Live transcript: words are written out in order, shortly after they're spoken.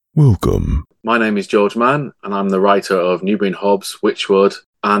Welcome. My name is George Mann, and I'm the writer of Newbury and Hobbs, Witchwood,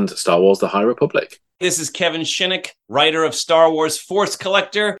 and Star Wars The High Republic. This is Kevin Shinnick, writer of Star Wars Force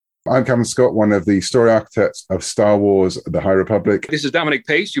Collector. I'm Kevin Scott, one of the story architects of Star Wars The High Republic. This is Dominic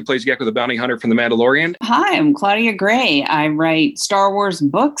Pace, who plays Gekko the Bounty Hunter from The Mandalorian. Hi, I'm Claudia Gray. I write Star Wars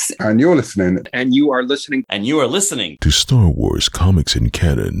books. And you're listening. And you are listening. And you are listening to Star Wars Comics in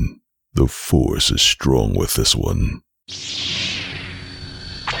Canon. The Force is strong with this one.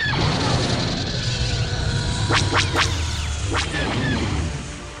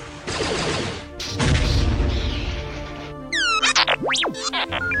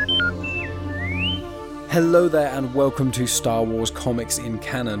 Hello there and welcome to Star Wars Comics in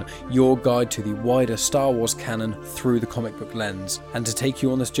Canon, your guide to the wider Star Wars canon through the comic book lens. And to take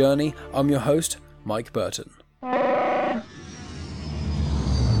you on this journey, I'm your host, Mike Burton.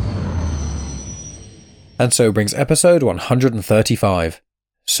 And so brings episode 135.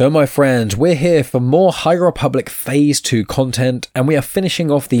 So my friends, we're here for more High Republic Phase 2 content, and we are finishing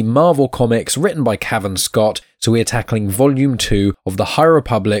off the Marvel comics written by Kevin Scott, so we are tackling Volume 2 of the High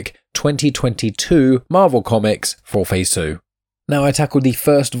Republic 2022 Marvel Comics for Phase 2. Now, I tackled the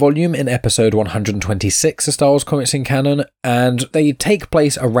first volume in episode 126 of Star Wars Comics in Canon, and they take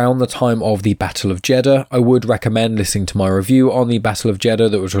place around the time of the Battle of Jedha. I would recommend listening to my review on the Battle of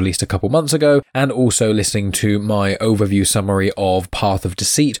Jedha that was released a couple months ago, and also listening to my overview summary of Path of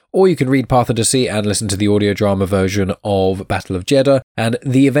Deceit, or you can read Path of Deceit and listen to the audio drama version of Battle of Jedha, and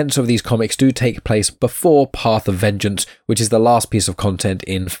the events of these comics do take place before Path of Vengeance, which is the last piece of content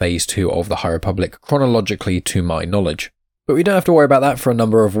in Phase 2 of the High Republic, chronologically to my knowledge. But we don't have to worry about that for a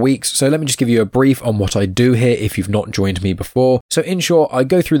number of weeks, so let me just give you a brief on what I do here if you've not joined me before. So in short, I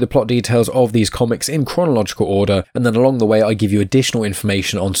go through the plot details of these comics in chronological order, and then along the way I give you additional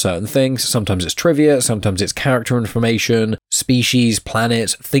information on certain things. Sometimes it's trivia, sometimes it's character information, species,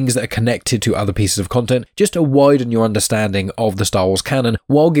 planets, things that are connected to other pieces of content, just to widen your understanding of the Star Wars canon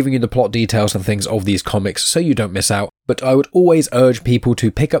while giving you the plot details and things of these comics so you don't miss out. But I would always urge people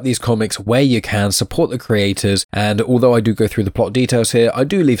to pick up these comics where you can, support the creators, and although I do go through the plot details here, I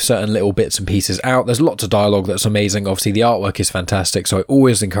do leave certain little bits and pieces out. There's lots of dialogue that's amazing. Obviously, the artwork is fantastic, so I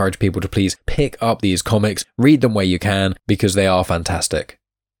always encourage people to please pick up these comics, read them where you can, because they are fantastic.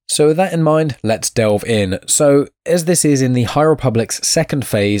 So with that in mind, let's delve in. So, as this is in the High Republic's second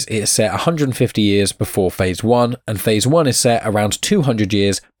phase, it is set 150 years before Phase 1, and Phase 1 is set around 200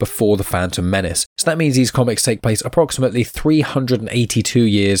 years before The Phantom Menace. So that means these comics take place approximately 382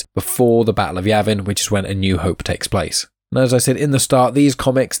 years before the Battle of Yavin, which is when A New Hope takes place. And as I said in the start, these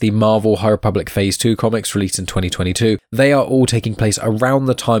comics, the Marvel High Republic Phase 2 comics released in 2022, they are all taking place around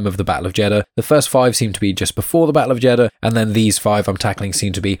the time of the Battle of Jedha. The first 5 seem to be just before the Battle of Jedha, and then these 5 I'm tackling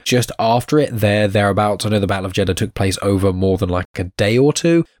seem to be just after it, thereabouts. I know the Battle of Jedha took place over more than like a day or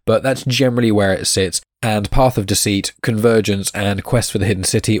two, but that's generally where it sits. And Path of Deceit, Convergence, and Quest for the Hidden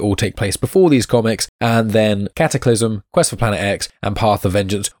City all take place before these comics, and then Cataclysm, Quest for Planet X, and Path of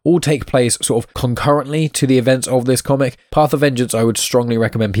Vengeance all take place sort of concurrently to the events of this comic. Path of Vengeance I would strongly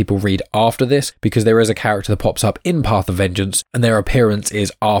recommend people read after this, because there is a character that pops up in Path of Vengeance, and their appearance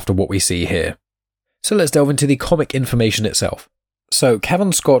is after what we see here. So let's delve into the comic information itself. So,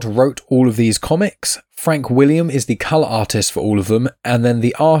 Kevin Scott wrote all of these comics, Frank William is the colour artist for all of them, and then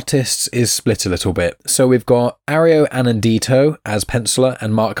the artists is split a little bit. So we've got Ario Anandito as penciler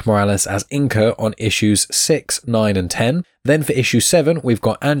and Mark Morales as inker on issues 6, 9 and 10. Then for issue 7, we've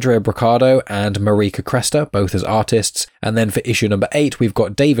got Andrea Brocado and Marika Cresta, both as artists, and then for issue number 8, we've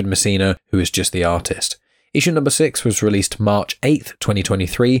got David Messina, who is just the artist. Issue number 6 was released March 8th,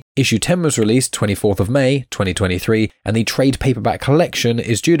 2023, issue 10 was released 24th of May, 2023, and the trade paperback collection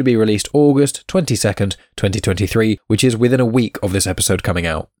is due to be released August 22nd, 2023, which is within a week of this episode coming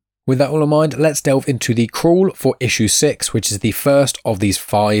out. With that all in mind, let's delve into the crawl for issue 6, which is the first of these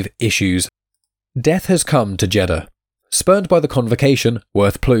 5 issues. Death has come to Jedha. Spurned by the convocation,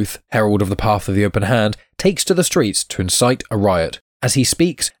 Worth Pluth, herald of the Path of the Open Hand, takes to the streets to incite a riot. As he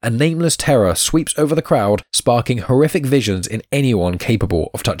speaks, a nameless terror sweeps over the crowd, sparking horrific visions in anyone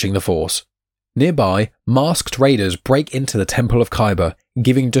capable of touching the Force. Nearby, masked raiders break into the Temple of Kyber,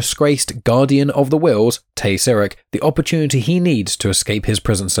 giving disgraced Guardian of the Wills, Tay Sirik, the opportunity he needs to escape his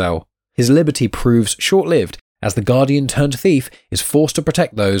prison cell. His liberty proves short-lived, as the Guardian turned thief is forced to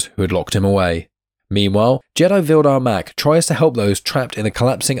protect those who had locked him away. Meanwhile, Jedi Vildar Mac tries to help those trapped in a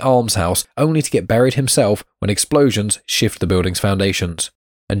collapsing almshouse, only to get buried himself when explosions shift the building's foundations.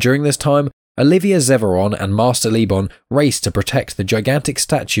 And during this time, Olivia Zeveron and Master Lebon race to protect the gigantic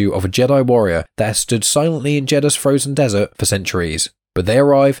statue of a Jedi warrior that has stood silently in Jedha's frozen desert for centuries. But they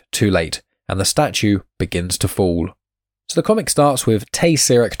arrive too late, and the statue begins to fall. So the comic starts with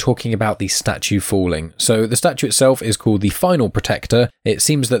THR talking about the statue falling. So the statue itself is called the Final Protector. It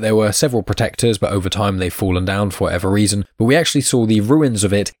seems that there were several protectors, but over time they've fallen down for whatever reason. But we actually saw the ruins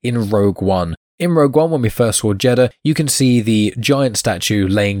of it in Rogue One. In Rogue One, when we first saw Jedha, you can see the giant statue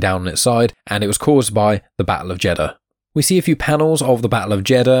laying down on its side, and it was caused by the Battle of Jedha. We see a few panels of the Battle of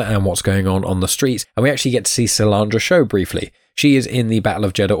Jedha and what's going on the streets, and we actually get to see Salandra Show briefly. She is in the Battle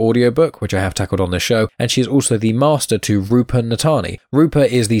of Jedha audiobook, which I have tackled on this show, and she is also the master to Rupa Natani.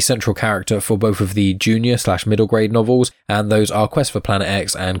 Rupa is the central character for both of the junior/middle grade novels, and those are Quest for Planet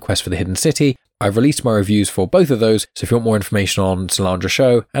X and Quest for the Hidden City. I've released my reviews for both of those, so if you want more information on Salandra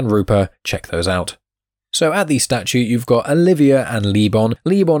Show and Rupa, check those out. So at the statue, you've got Olivia and Lebon.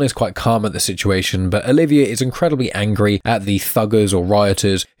 Lebon is quite calm at the situation, but Olivia is incredibly angry at the thuggers or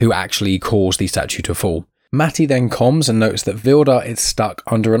rioters who actually caused the statue to fall. Matty then comms and notes that Vildar is stuck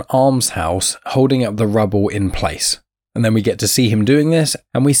under an almshouse, holding up the rubble in place. And then we get to see him doing this,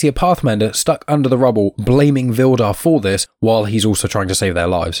 and we see a Pathmender stuck under the rubble, blaming Vildar for this, while he's also trying to save their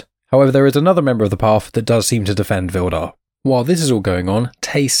lives. However, there is another member of the Path that does seem to defend Vildar. While this is all going on,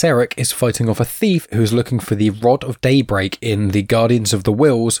 THR is fighting off a thief who is looking for the Rod of Daybreak in the Guardians of the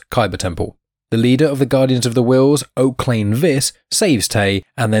Wills Kyber Temple. The leader of the Guardians of the Wills, Oaklane Vis, saves Tay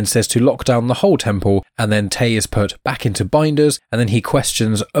and then says to lock down the whole temple, and then Tay is put back into binders, and then he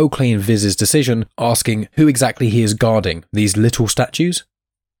questions Oaklane Vis's decision, asking who exactly he is guarding, these little statues?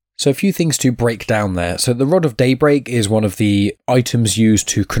 So a few things to break down there. So the Rod of Daybreak is one of the items used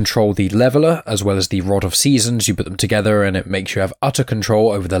to control the leveler, as well as the Rod of Seasons. You put them together and it makes you have utter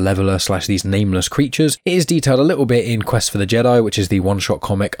control over the leveler / these nameless creatures. It is detailed a little bit in Quest for the Jedi, which is the one-shot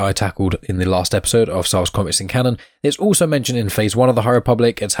comic I tackled in the last episode of Star Wars Comics in Canon. It's also mentioned in Phase 1 of the High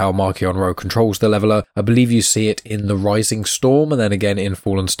Republic. It's how Marchion Ro controls the leveler. I believe you see it in the Rising Storm and then again in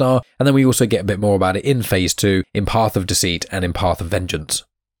Fallen Star. And then we also get a bit more about it in Phase 2, in Path of Deceit and in Path of Vengeance.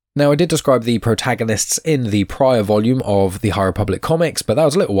 Now, I did describe the protagonists in the prior volume of the High Republic comics, but that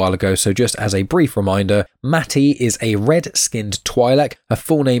was a little while ago, so just as a brief reminder, Matty is a red-skinned Twi'lek. Her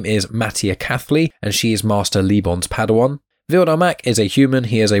full name is Matty Akathli, and she is Master Lebon's Padawan. Vildar Mak is a human.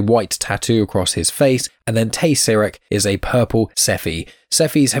 He has a white tattoo across his face, and then THR is a purple Sephi.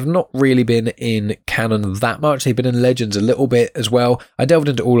 Sephis have not really been in canon that much. They've been in Legends a little bit as well. I delved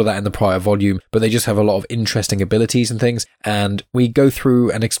into all of that in the prior volume, but they just have a lot of interesting abilities and things, and we go through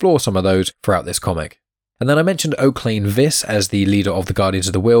and explore some of those throughout this comic. And then I mentioned Oaklane Vis as the leader of the Guardians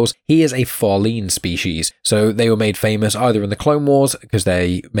of the Wills. He is a Farleen species, so they were made famous either in the Clone Wars because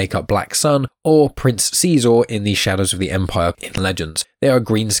they make up Black Sun, or Prince Caesar in the Shadows of the Empire in Legends. They are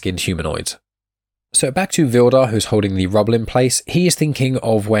green-skinned humanoids. So back to Vildar, who's holding the rubble in place. He is thinking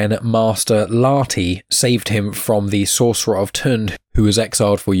of when Master Lati saved him from the Sorcerer of Tund, who was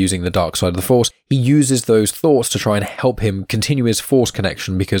exiled for using the dark side of the Force. He uses those thoughts to try and help him continue his Force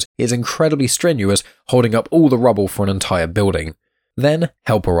connection because it's incredibly strenuous holding up all the rubble for an entire building. Then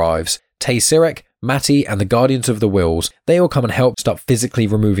help arrives. THR, Matty and the Guardians of the Wills, they all come and help start physically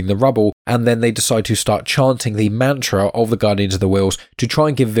removing the rubble, and then they decide to start chanting the mantra of the Guardians of the Wills to try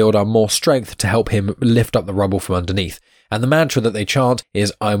and give Vildar more strength to help him lift up the rubble from underneath. And the mantra that they chant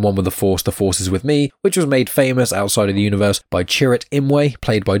is, I am one with the Force is with me, which was made famous outside of the universe by Chirrut Imwe,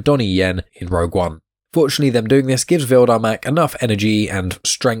 played by Donnie Yen in Rogue One. Fortunately, them doing this gives Vildar Mak enough energy and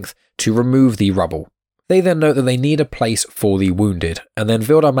strength to remove the rubble. They then note that they need a place for the wounded, and then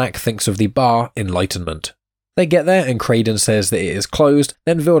Vildar Mak thinks of the bar Enlightenment. They get there and Kraden says that it is closed,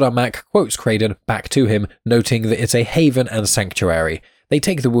 then Vildar Mak quotes Kraden back to him, noting that it's a haven and sanctuary. They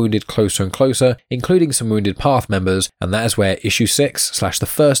take the wounded closer and closer, including some wounded Path members, and that is where issue 6 / the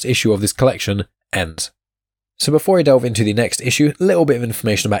first issue of this collection ends. So before I delve into the next issue, a little bit of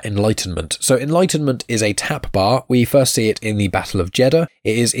information about Enlightenment. So Enlightenment is a tap bar. We first see it in the Battle of Jedha.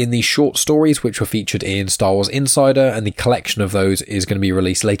 It is in the short stories which were featured in Star Wars Insider, and the collection of those is going to be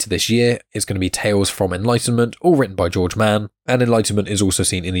released later this year. It's going to be Tales from Enlightenment, all written by George Mann, and Enlightenment is also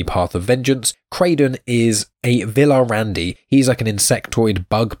seen in the Path of Vengeance. Kraden is a Villarandi. He's like an insectoid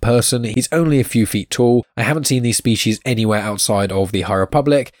bug person. He's only a few feet tall. I haven't seen these species anywhere outside of the High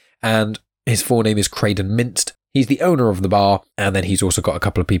Republic, and his full name is Kraden Minced. He's the owner of the bar, and then he's also got a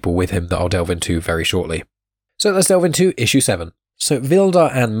couple of people with him that I'll delve into very shortly. So let's delve into issue 7. So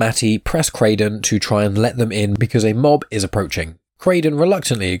Vildar and Matty press Kraden to try and let them in because a mob is approaching. Kraden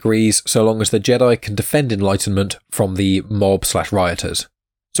reluctantly agrees so long as the Jedi can defend Enlightenment from the mob / rioters.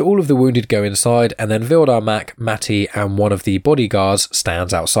 So all of the wounded go inside, and then Vildar Mak, Matty and one of the bodyguards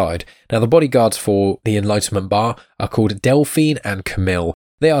stands outside. Now the bodyguards for the Enlightenment bar are called Delphine and Camille.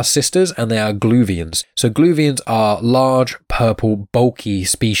 They are sisters and they are gluvians. So gluvians are large, purple, bulky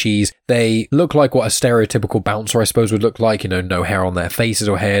species. They look like what a stereotypical bouncer, I suppose, would look like. No hair on their faces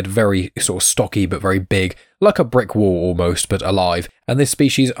or head, very sort of stocky but very big, like a brick wall almost, but alive. And this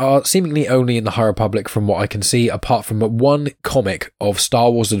species are seemingly only in the High Republic from what I can see, apart from one comic of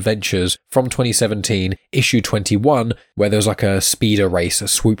Star Wars Adventures from 2017, issue 21, where there's like a speeder race, a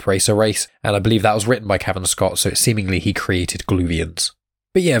swoop racer race, and I believe that was written by Cavan Scott, so seemingly he created gluvians.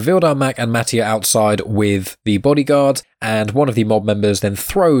 But yeah, Vildar, Mac and Matty are outside with the bodyguards, and one of the mob members then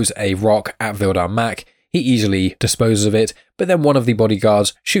throws a rock at Vildar Mac. He easily disposes of it, but then one of the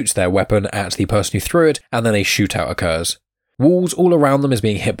bodyguards shoots their weapon at the person who threw it, and then a shootout occurs. Walls all around them is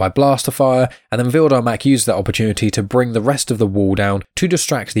being hit by blaster fire, and then Vildar Mac uses that opportunity to bring the rest of the wall down to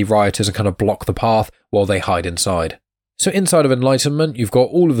distract the rioters and kind of block the path while they hide inside. So inside of Enlightenment, you've got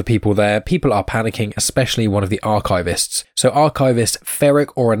all of the people there. People are panicking, especially one of the archivists. So archivist Ferric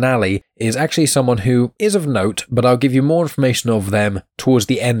Oranali is actually someone who is of note, but I'll give you more information of them towards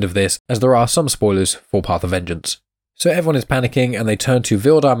the end of this, as there are some spoilers for Path of Vengeance. So everyone is panicking, and they turn to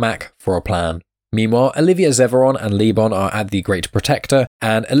Vildar Mac for a plan. Meanwhile, Olivia Zeveron and Lebon are at the Great Protector,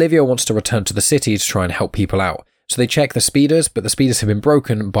 and Olivia wants to return to the city to try and help people out. So they check the speeders, but the speeders have been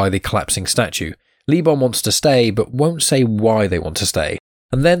broken by the collapsing statue. Lebon wants to stay, but won't say why they want to stay.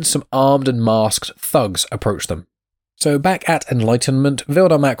 And then some armed and masked thugs approach them. So back at Enlightenment,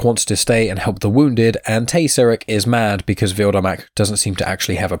 Vildar Mac wants to stay and help the wounded, and Tay Sirik is mad because Vildar Mac doesn't seem to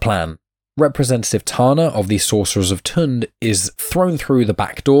actually have a plan. Representative Tana of the Sorcerers of Tund is thrown through the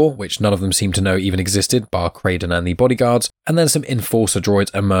back door, which none of them seem to know even existed, bar Kraden and the bodyguards, and then some Enforcer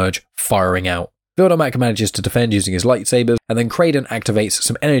droids emerge, firing out. Vildar Mac manages to defend using his lightsabers, and then Kraden activates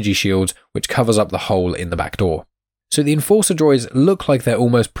some energy shields, which covers up the hole in the back door. So the Enforcer droids look like they're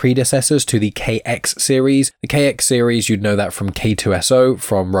almost predecessors to the KX series. The KX series, you'd know that from K2SO,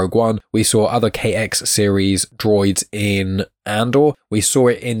 from Rogue One. We saw other KX series droids in Andor. We saw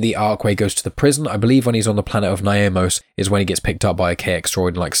it in the arc where he goes to the prison. I believe when he's on the planet of Naemos is when he gets picked up by a KX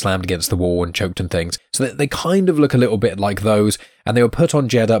droid and slammed against the wall and choked and things. So they kind of look a little bit like those, and they were put on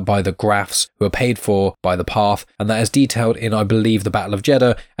Jedha by the Grafs, who are paid for by the Path, and that is detailed in, I believe, the Battle of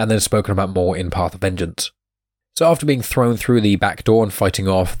Jedha, and then spoken about more in Path of Vengeance. So after being thrown through the back door and fighting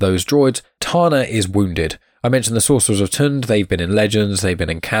off those droids, Tana is wounded. I mentioned the Sorcerers of Tund, they've been in Legends, they've been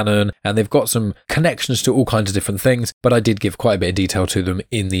in canon, and they've got some connections to all kinds of different things, but I did give quite a bit of detail to them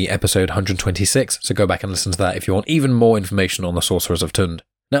in the episode 126, so go back and listen to that if you want even more information on the Sorcerers of Tund.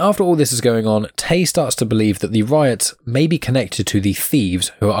 Now after all this is going on, Tay starts to believe that the riots may be connected to the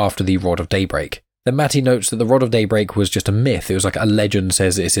thieves who are after the Rod of Daybreak. Then Matty notes that the Rod of Daybreak was just a myth. It was like a legend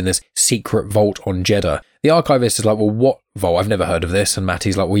says it's in this secret vault on Jedha. The archivist is like, well, what vault? I've never heard of this. And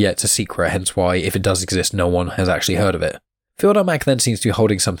Matty's like, well, yeah, it's a secret, hence why if it does exist, no one has actually heard of it. Vildar Mac then seems to be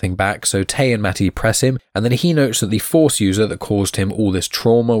holding something back, so Tay and Matty press him, and then he notes that the Force user that caused him all this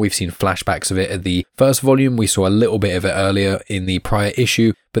trauma, we've seen flashbacks of it at the first volume, we saw a little bit of it earlier in the prior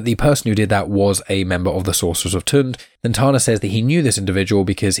issue, but the person who did that was a member of the Sorcerers of Tund. Then Tana says that he knew this individual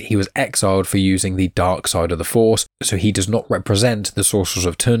because he was exiled for using the dark side of the Force, so he does not represent the Sorcerers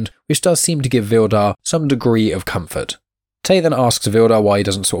of Tund, which does seem to give Vildar some degree of comfort. Tay then asks Vildar why he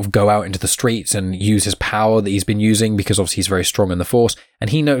doesn't sort of go out into the streets and use his power that he's been using, because obviously he's very strong in the Force,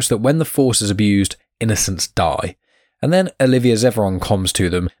 and he notes that when the Force is abused, innocents die. And then Olivia Zeveron comms to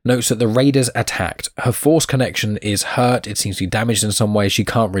them, notes that the raiders attacked. Her Force connection is hurt, it seems to be damaged in some way, she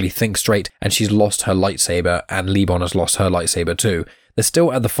can't really think straight, and she's lost her lightsaber, and Lebon has lost her lightsaber too. They're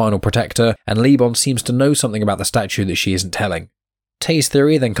still at the final protector, and Lebon seems to know something about the statue that she isn't telling. Tay's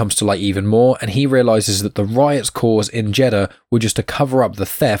theory then comes to light even more, and he realises that the riots caused in Jedha were just to cover up the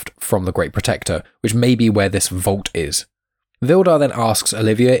theft from the Great Protector, which may be where this vault is. Vildar then asks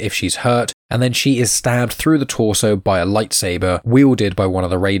Olivia if she's hurt, and then she is stabbed through the torso by a lightsaber wielded by one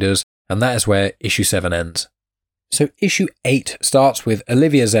of the raiders, and that is where issue 7 ends. So issue 8 starts with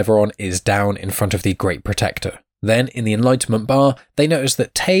Olivia Zeveron is down in front of the Great Protector. Then, in the Enlightenment bar, they notice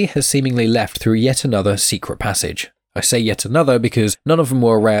that Tay has seemingly left through yet another secret passage. I say yet another because none of them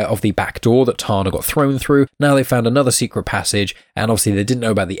were aware of the back door that Tana got thrown through. Now they found another secret passage, and obviously they didn't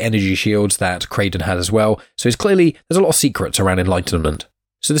know about the energy shields that Kraden had as well, so it's clearly there's a lot of secrets around Enlightenment.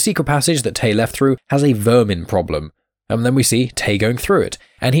 So the secret passage that Tay left through has a vermin problem, and then we see Tay going through it,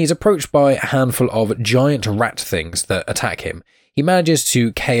 and he's approached by a handful of giant rat things that attack him. He manages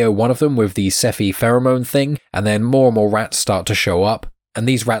to KO one of them with the Sephi pheromone thing, and then more and more rats start to show up. And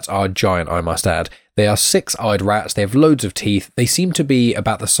these rats are giant, I must add. They are 6-eyed rats, they have loads of teeth, they seem to be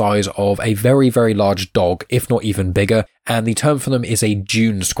about the size of a very, very large dog, if not even bigger, and the term for them is a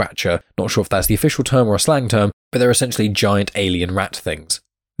dune scratcher. Not sure if that's the official term or a slang term, but they're essentially giant alien rat things.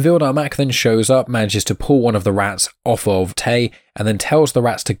 Vildar Mac then shows up, manages to pull one of the rats off of Tay, and then tells the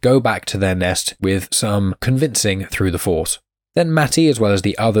rats to go back to their nest with some convincing through the Force. Then Matty, as well as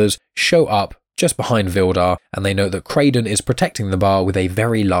the others, show up just behind Vildar, and they note that Craydon is protecting the bar with a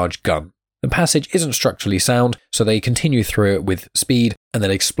very large gun. The passage isn't structurally sound, so they continue through it with speed, and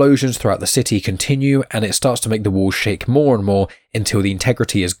then explosions throughout the city continue, and it starts to make the walls shake more and more until the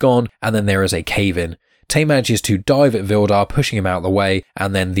integrity is gone, and then there is a cave-in. Tay manages to dive at Vildar, pushing him out of the way,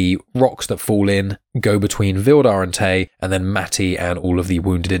 and then the rocks that fall in go between Vildar and Tay, and then Matty and all of the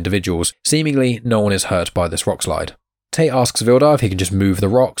wounded individuals. Seemingly, no one is hurt by this rock slide. Tay asks Vildar if he can just move the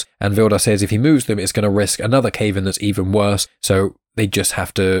rocks, and Vildar says if he moves them, it's going to risk another cave-in that's even worse, so they just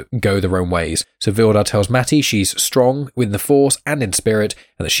have to go their own ways. So Vildar tells Matty she's strong with the Force and in spirit,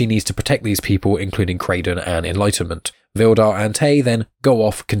 and that she needs to protect these people, including Craydon and Enlightenment. Vildar and Tay then go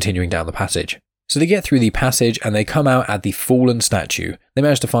off, continuing down the passage. So they get through the passage and they come out at the fallen statue. They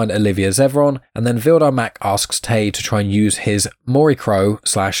manage to find Olivia Zevron, and then Vildar Mac asks Tay to try and use his Mori Crow /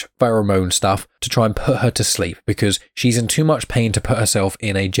 pheromone stuff to try and put her to sleep, because she's in too much pain to put herself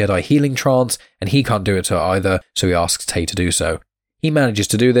in a Jedi healing trance, and he can't do it to her either, so he asks Tay to do so. He manages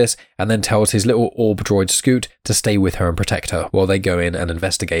to do this, and then tells his little orb droid Scoot to stay with her and protect her while they go in and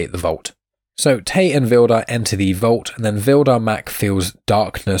investigate the vault. So Tay and Vildar enter the vault, and then Vildar Mac feels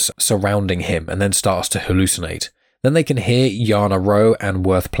darkness surrounding him and then starts to hallucinate. Then they can hear Yana Rowe and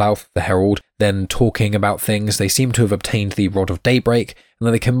Worth Plouth, the Herald, then talking about things. They seem to have obtained the Rod of Daybreak, and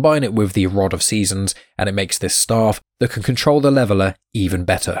then they combine it with the Rod of Seasons, and it makes this staff that can control the leveler even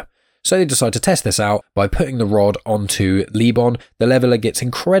better. So they decide to test this out by putting the rod onto Lebon. The leveler gets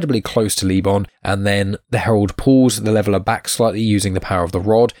incredibly close to Lebon, and then the Herald pulls the leveler back slightly using the power of the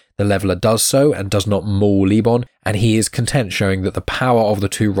rod. The leveler does so and does not maul Lebon, and he is content, showing that the power of the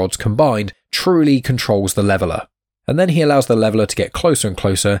two rods combined truly controls the leveler. And then he allows the leveler to get closer and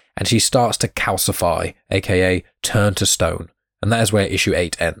closer, and she starts to calcify, aka turn to stone. And that is where issue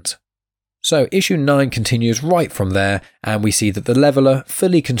 8 ends. So issue 9 continues right from there, and we see that the leveler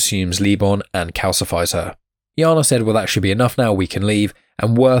fully consumes Lebon and calcifies her. Yana said, well, that should be enough now, we can leave,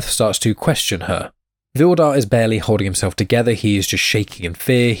 and Worth starts to question her. Vildar is barely holding himself together, he is just shaking in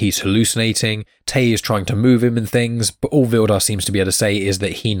fear, he's hallucinating, Tay is trying to move him and things, but all Vildar seems to be able to say is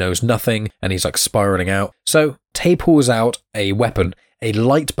that he knows nothing, and he's like spiraling out. So Tay pulls out a weapon, a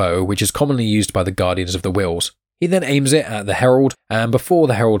light bow, which is commonly used by the Guardians of the Wills. He then aims it at the Herald, and before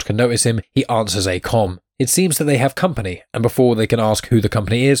the Herald can notice him, he answers a comm. It seems that they have company, and before they can ask who the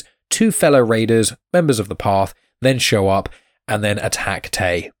company is, two fellow raiders, members of the Path, then show up and then attack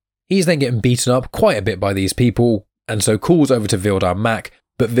Tay. He's then getting beaten up quite a bit by these people, and so calls over to Vildar Mac,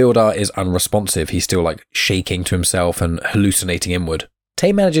 but Vildar is unresponsive. He's still like shaking to himself and hallucinating inward.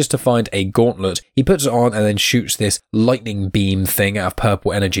 Tay manages to find a gauntlet, he puts it on and then shoots this lightning beam thing out of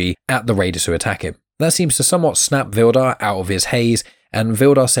purple energy at the raiders who attack him. That seems to somewhat snap Vildar out of his haze, and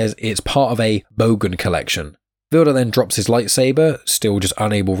Vildar says it's part of a Bogan collection. Vildar then drops his lightsaber, still just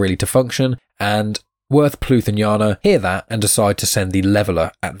unable really to function, and Worth, Plouth and Yana hear that and decide to send the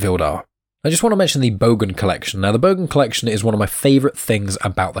leveler at Vildar. I just want to mention the Bogan collection. Now, the Bogan collection is one of my favourite things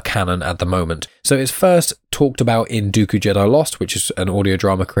about the canon at the moment. So it's first talked about in Dooku Jedi Lost, which is an audio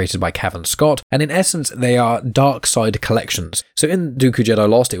drama created by Cavan Scott, and in essence, they are dark side collections. So in Dooku Jedi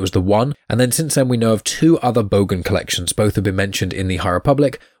Lost, it was the one, and then since then we know of two other Bogan collections. Both have been mentioned in the High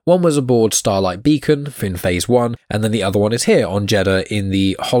Republic. One was aboard Starlight Beacon in Phase 1, and then the other one is here on Jedha in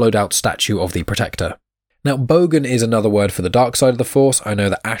the hollowed out statue of the Protector. Now, Bogan is another word for the dark side of the Force. I know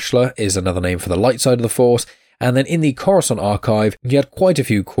that Ashla is another name for the light side of the Force. And then in the Coruscant archive, you had quite a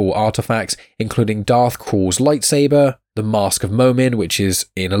few cool artifacts, including Darth Krul's lightsaber, the Mask of Momin, which is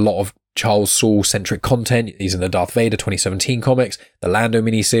in a lot of Charles Soule-centric content. He's in the Darth Vader 2017 comics, the Lando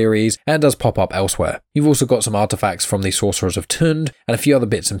miniseries, and does pop up elsewhere. You've also got some artifacts from the Sorcerers of Tund, and a few other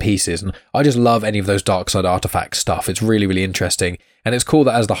bits and pieces, and I just love any of those dark side artifact stuff. It's really, really interesting. And it's cool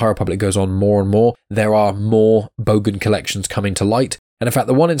that as the High Republic goes on more and more, there are more Bogan collections coming to light. And in fact,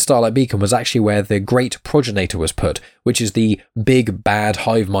 the one in Starlight Beacon was actually where the Great Progenitor was put, which is the big bad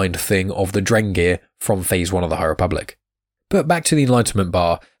hive mind thing of the Drengir from Phase 1 of the High Republic. But back to the Enlightenment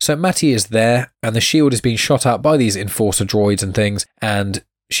Bar. So Matty is there, and the shield is being shot at by these Enforcer droids and things, and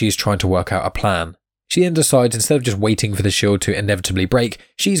she's trying to work out a plan. She then decides, instead of just waiting for the shield to inevitably break,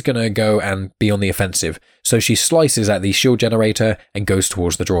 she's going to go and be on the offensive. So she slices at the shield generator and goes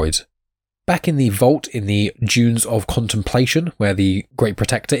towards the droids. Back in the vault in the Dunes of Contemplation, where the Great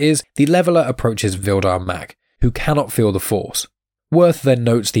Protector is, the leveler approaches Vildar Mac, who cannot feel the Force. Worth then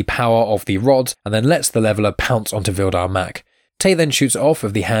notes the power of the rods and then lets the leveler pounce onto Vildar Mac. Tay then shoots it off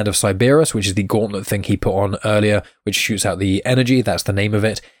with the Hand of Cyberus, which is the gauntlet thing he put on earlier, which shoots out the energy, that's the name of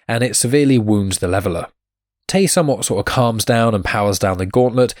it, and it severely wounds the leveler. Tay somewhat sort of calms down and powers down the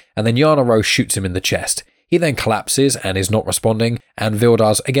gauntlet, and then Yarnaro shoots him in the chest. He then collapses and is not responding, and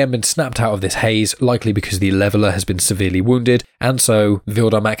Vildar's again been snapped out of this haze, likely because the leveler has been severely wounded, and so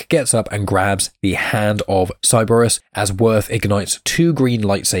Vildarmak gets up and grabs the Hand of Cyberus as Worth ignites 2 green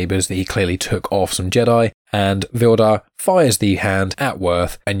lightsabers that he clearly took off some Jedi, and Vildar fires the hand at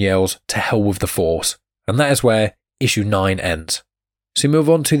Worth and yells, "To hell with the Force." And that is where issue 9 ends. So we move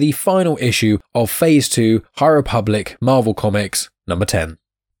on to the final issue of Phase 2 High Republic Marvel Comics number 10.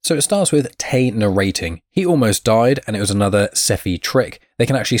 So it starts with Tay narrating. He almost died, and it was another Sephi trick. They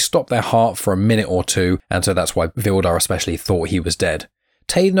can actually stop their heart for a minute or two, and so that's why Vildar especially thought he was dead.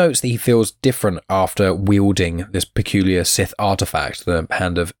 Tay notes that he feels different after wielding this peculiar Sith artifact, the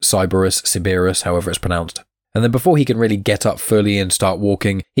Hand of Cyberus, however it's pronounced. And then before he can really get up fully and start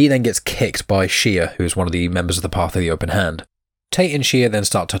walking, he then gets kicked by Shia, who is one of the members of the Path of the Open Hand. Tay and Shia then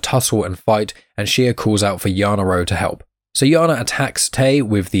start to tussle and fight, and Shia calls out for Yarnaro to help. So Yana attacks Tay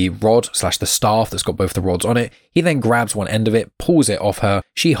with the rod/the staff that's got both the rods on it. He then grabs one end of it, pulls it off her,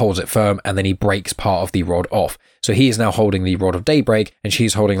 she holds it firm, and then he breaks part of the rod off. So he is now holding the Rod of Daybreak, and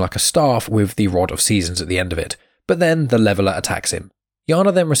she's holding like a staff with the Rod of Seasons at the end of it. But then the leveler attacks him.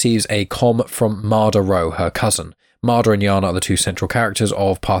 Yana then receives a comm from Marda Ro, her cousin. Marda and Yana are the 2 central characters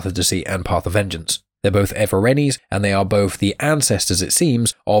of Path of Deceit and Path of Vengeance. They're both Everenis, and they are both the ancestors, it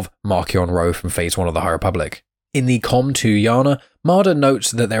seems, of Marchion Ro from Phase 1 of the High Republic. In the comm to Yana, Marda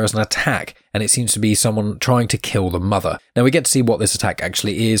notes that there is an attack, and it seems to be someone trying to kill the mother. Now we get to see what this attack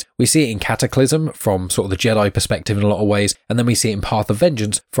actually is. We see it in Cataclysm from sort of the Jedi perspective in a lot of ways, and then we see it in Path of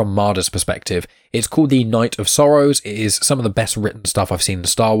Vengeance from Marda's perspective. It's called the Night of Sorrows. It is some of the best written stuff I've seen in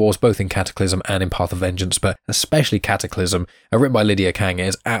Star Wars, both in Cataclysm and in Path of Vengeance, but especially Cataclysm, written by Lydia Kang,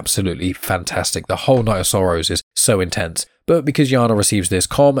 is absolutely fantastic. The whole Night of Sorrows is so intense. But because Yana receives this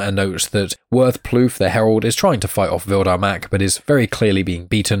comm and notes that Worth Plouffe, the Herald, is trying to fight off Vildarmak, but is very clearly being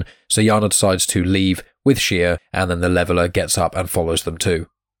beaten, so Yana decides to leave with Shia, and then the leveler gets up and follows them too.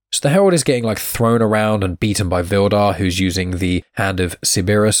 So the Herald is getting thrown around and beaten by Vildar, who's using the Hand of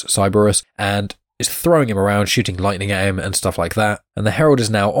Cyberus, and is throwing him around, shooting lightning at him and stuff like that. And the Herald is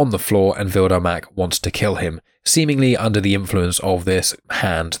now on the floor, and Vildarmak wants to kill him, seemingly under the influence of this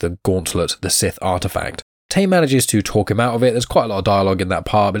hand, the gauntlet, the Sith artifact. Tay manages to talk him out of it. There's quite a lot of dialogue in that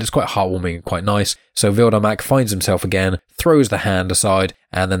part, but it's quite heartwarming and quite nice. So Vildarmak finds himself again, throws the hand aside,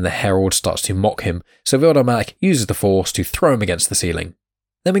 and then the Herald starts to mock him. So Vildarmak uses the Force to throw him against the ceiling.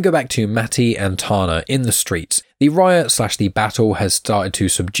 Then we go back to Matty and Tana in the streets. The riot/the battle has started to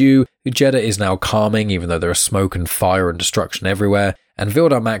subdue. Jedha is now calming, even though there is smoke and fire and destruction everywhere. And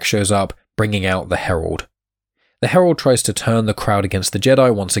Vildarmak shows up, bringing out the Herald. The Herald tries to turn the crowd against the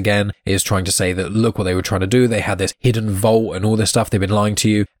Jedi once again. It is trying to say that look what they were trying to do. They had this hidden vault and all this stuff. They've been lying to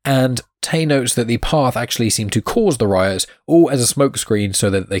you. And Tay notes that the Path actually seemed to cause the riots, all as a smokescreen so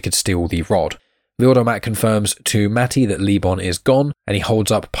that they could steal the rod. Vildarmak confirms to Matty that Libon is gone, and he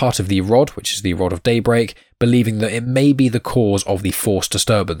holds up part of the rod, which is the Rod of Daybreak, believing that it may be the cause of the Force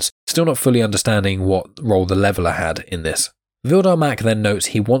disturbance, still not fully understanding what role the Leveler had in this. Vildarmak then notes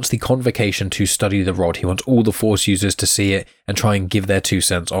he wants the Convocation to study the rod. He wants all the Force users to see it and try and give their 2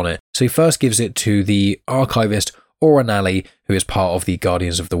 cents on it. So he first gives it to the archivist Oranali, who is part of the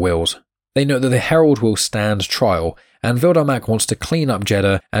Guardians of the Wills. They note that the Herald will stand trial, and Vildarmak wants to clean up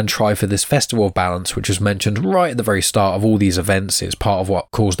Jedha and try for this Festival of Balance, which was mentioned right at the very start of all these events. It's part of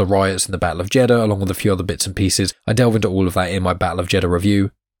what caused the riots in the Battle of Jedha, along with a few other bits and pieces. I delve into all of that in my Battle of Jedha review,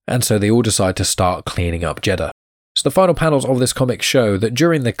 and so they all decide to start cleaning up Jedha. So the final panels of this comic show that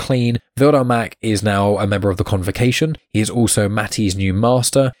during the clean, Vildarmak is now a member of the Convocation. He is also Matty's new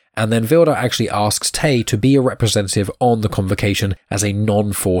master, and then Vildar actually asks Tay to be a representative on the Convocation as a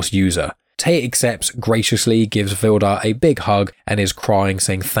non-Force user. Tay accepts graciously, gives Vildar a big hug, and is crying,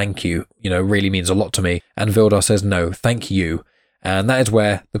 saying thank you, really means a lot to me. And Vildar says no, thank you. And that is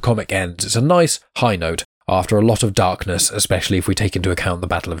where the comic ends. It's a nice high note after a lot of darkness, especially if we take into account the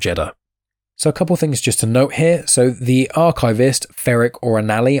Battle of Jedha. So a couple things just to note here. So the archivist, Ferric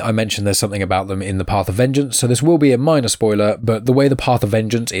Oranali, I mentioned there's something about them in the Path of Vengeance, so this will be a minor spoiler, but the way the Path of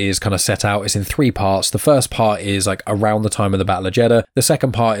Vengeance is kind of set out is in 3 parts. The first part is around the time of the Battle of Jedha, the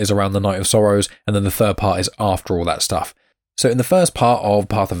second part is around the Night of Sorrows, and then the third part is after all that stuff. So in the first part of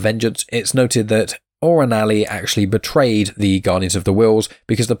Path of Vengeance, it's noted that Oranali actually betrayed the Guardians of the Wills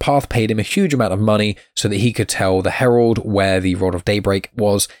because the Path paid him a huge amount of money so that he could tell the Herald where the Rod of Daybreak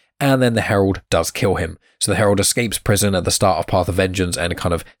was, and then the Herald does kill him. So the Herald escapes prison at the start of Path of Vengeance and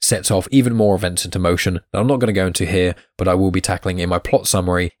kind of sets off even more events into motion that I'm not going to go into here, but I will be tackling in my plot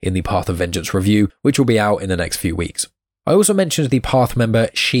summary in the Path of Vengeance review, which will be out in the next few weeks. I also mentioned the Path member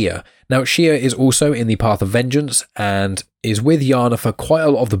Shia. Now, Shia is also in the Path of Vengeance and is with Yana for quite a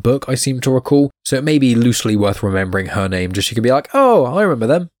lot of the book, I seem to recall, so it may be loosely worth remembering her name, just so you can be like, oh, I remember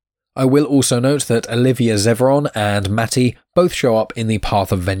them. I will also note that Olivia Zeveron and Matty both show up in the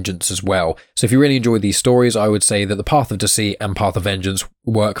Path of Vengeance as well. So if you really enjoy these stories, I would say that the Path of Deceit and Path of Vengeance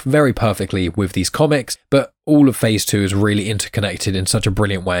work very perfectly with these comics, but all of Phase 2 is really interconnected in such a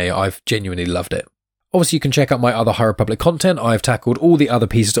brilliant way. I've genuinely loved it. Obviously, you can check out my other High Republic content. I've tackled all the other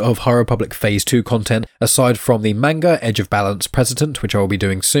pieces of High Republic Phase 2 content, aside from the manga Edge of Balance President, which I will be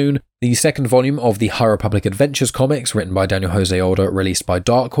doing soon, the second volume of the High Republic Adventures comics, written by Daniel Jose Older, released by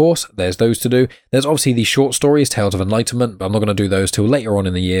Dark Horse. There's those to do. There's obviously the short stories, Tales of Enlightenment, but I'm not going to do those till later on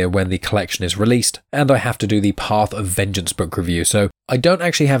in the year when the collection is released. And I have to do the Path of Vengeance book review, so I don't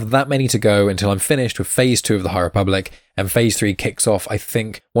actually have that many to go until I'm finished with Phase 2 of the High Republic, and Phase 3 kicks off, I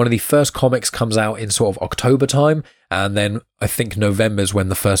think, one of the first comics comes out in sort of October time, and then I think November's when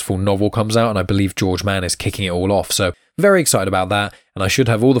the first full novel comes out, and I believe George Mann is kicking it all off, so very excited about that, and I should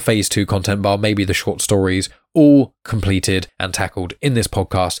have all the Phase 2 content, bar maybe the short stories, all completed and tackled in this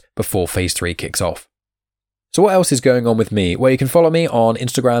podcast before Phase 3 kicks off. So what else is going on with me? Well, you can follow me on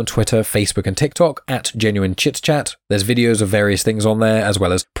Instagram, Twitter, Facebook and TikTok at Genuine Chits Chat. There's videos of various things on there, as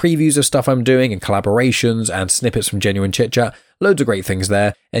well as previews of stuff I'm doing and collaborations and snippets from Genuine Chit Chat. Loads of great things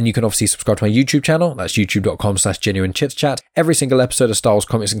there. And you can obviously subscribe to my YouTube channel. That's youtube.com/Genuine Chits Chat. Every single episode of Star Wars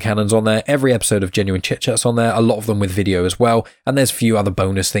Comics and Canon's on there. Every episode of Genuine Chit Chat's on there. A lot of them with video as well. And there's a few other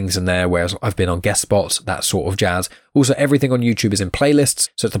bonus things in there where I've been on guest spots, that sort of jazz. Also, everything on YouTube is in playlists,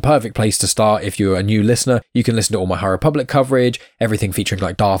 so it's the perfect place to start if you're a new listener. You can listen to all my High Republic coverage, everything featuring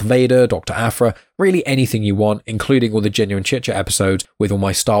like Darth Vader, Dr. Aphra, really anything you want, including all the Genuine Chit Chat episodes with all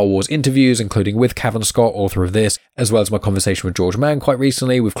my Star Wars interviews, including with Cavan Scott, author of this, as well as my conversation with George Mann quite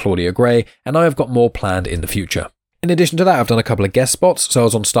recently, with Claudia Gray, and I have got more planned in the future. In addition to that, I've done a couple of guest spots. So I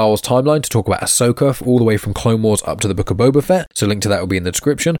was on Star Wars Timeline to talk about Ahsoka all the way from Clone Wars up to the Book of Boba Fett, so link to that will be in the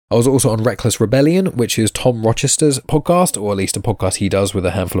description. I was also on Reckless Rebellion, which is Tom Rochester's podcast, or at least a podcast he does with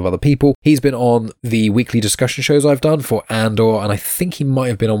a handful of other people. He's been on the weekly discussion shows I've done for Andor, and I think he might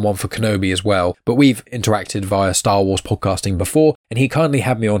have been on one for Kenobi as well, but we've interacted via Star Wars podcasting before, and he kindly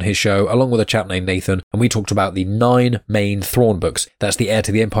had me on his show along with a chap named Nathan, and we talked about the 9 main Thrawn books. That's the Heir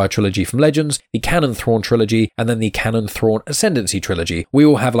to the Empire trilogy from Legends, the Canon Thrawn trilogy, and then the Canon Thrawn Ascendancy trilogy. We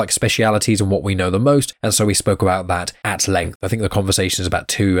all have like specialities on what we know the most, and so we spoke about that at length. I think the conversation is about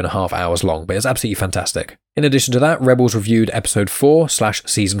 2.5 hours long, but it's absolutely fantastic. In addition to that, Rebels Reviewed episode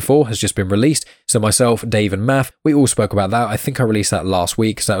 4/season 4 has just been released. So myself, Dave and Math, we all spoke about that. I think I released that last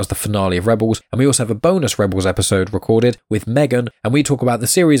week, so that was the finale of Rebels. And we also have a bonus Rebels episode recorded with Megan, and we talk about the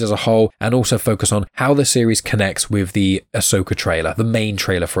series as a whole and also focus on how the series connects with the Ahsoka trailer, the main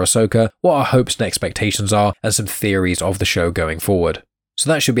trailer for Ahsoka, what our hopes and expectations are, and some theories of the show going forward. So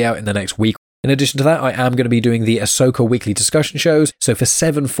that should be out in the next week. In addition to that, I am going to be doing the Ahsoka weekly discussion shows. So for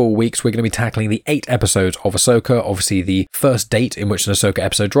 7 full weeks, we're going to be tackling the 8 episodes of Ahsoka. Obviously, the first date in which an Ahsoka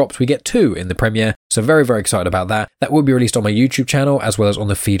episode drops, we get 2 in the premiere. So very, very excited about that. That will be released on my YouTube channel as well as on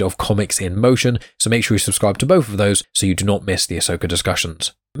the feed of Comics in Motion. So make sure you subscribe to both of those so you do not miss the Ahsoka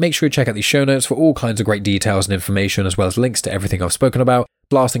discussions. Make sure you check out the show notes for all kinds of great details and information, as well as links to everything I've spoken about.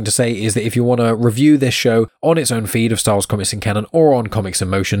 Last thing to say is that if you want to review this show on its own feed of Star Wars Comics in Canon or on Comics in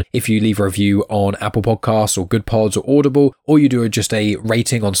Motion, if you leave a review on Apple Podcasts or Good Pods or Audible, or you do just a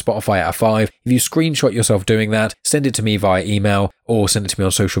rating on Spotify out of 5, if you screenshot yourself doing that, send it to me via email or send it to me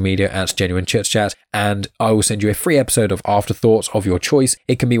on social media at Genuine Chits Chat, and I will send you a free episode of Afterthoughts of your choice.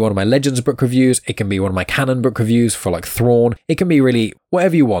 It can be one of my Legends book reviews, it can be one of my Canon book reviews for like Thrawn, it can be really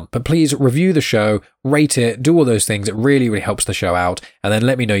whatever you want, but please review the show, rate it, do all those things. It really, really helps the show out, and then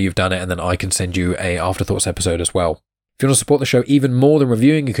let me know you've done it, and then I can send you a Afterthoughts episode as well. If you want to support the show even more than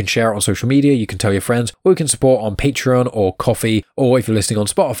reviewing, you can share it on social media, you can tell your friends, or you can support on Patreon or Ko-fi, or if you're listening on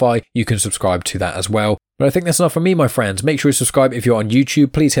Spotify, you can subscribe to that as well. But I think that's enough from me, my friends. Make sure you subscribe if you're on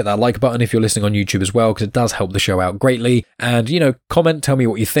YouTube. Please hit that like button if you're listening on YouTube as well, because it does help the show out greatly. And, comment, tell me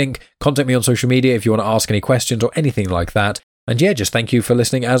what you think. Contact me on social media if you want to ask any questions or anything like that. And yeah, just thank you for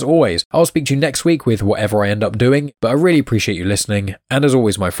listening as always. I'll speak to you next week with whatever I end up doing, but I really appreciate you listening. And as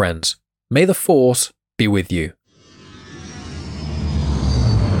always, my friends, may the Force be with you.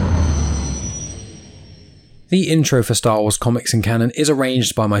 The intro for Star Wars Comics in Canon is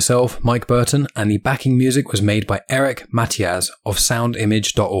arranged by myself, Mike Burton, and the backing music was made by Eric Matias of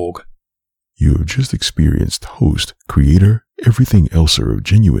soundimage.org. You have just experienced host, creator, Everything else are of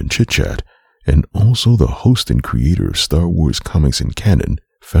genuine chit-chat, and also the host and creator of Star Wars Comics in Canon,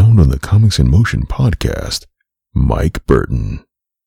 found on the Comics in Motion podcast, Mike Burton.